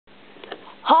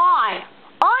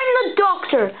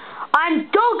Doctor. I'm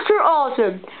Dr.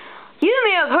 Awesome. You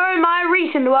may have heard my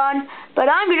recent one, but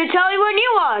I'm going to tell you a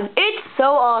new one. It's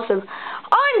so awesome.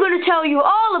 I'm going to tell you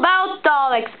all about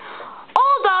Daleks.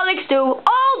 All Daleks do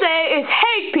all day is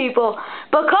hate people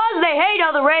because they hate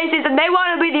other races and they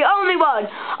want to be the only one.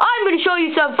 I'm going to show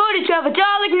you some footage of a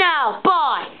Dalek now.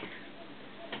 Bye.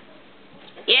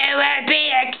 You will be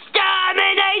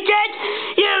exterminated.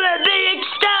 You will be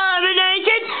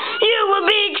exterminated. You will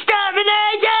be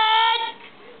exterminated.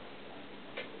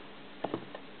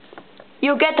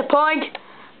 You get the point?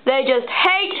 They just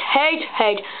hate, hate,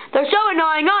 hate. They're so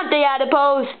annoying, aren't they,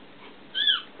 Adipose?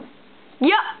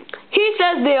 Yep, he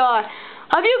says they are.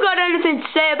 Have you got anything to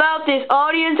say about this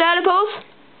audience, Adipose?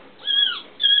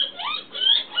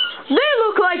 They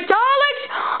look like Daleks?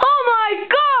 Oh my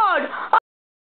God!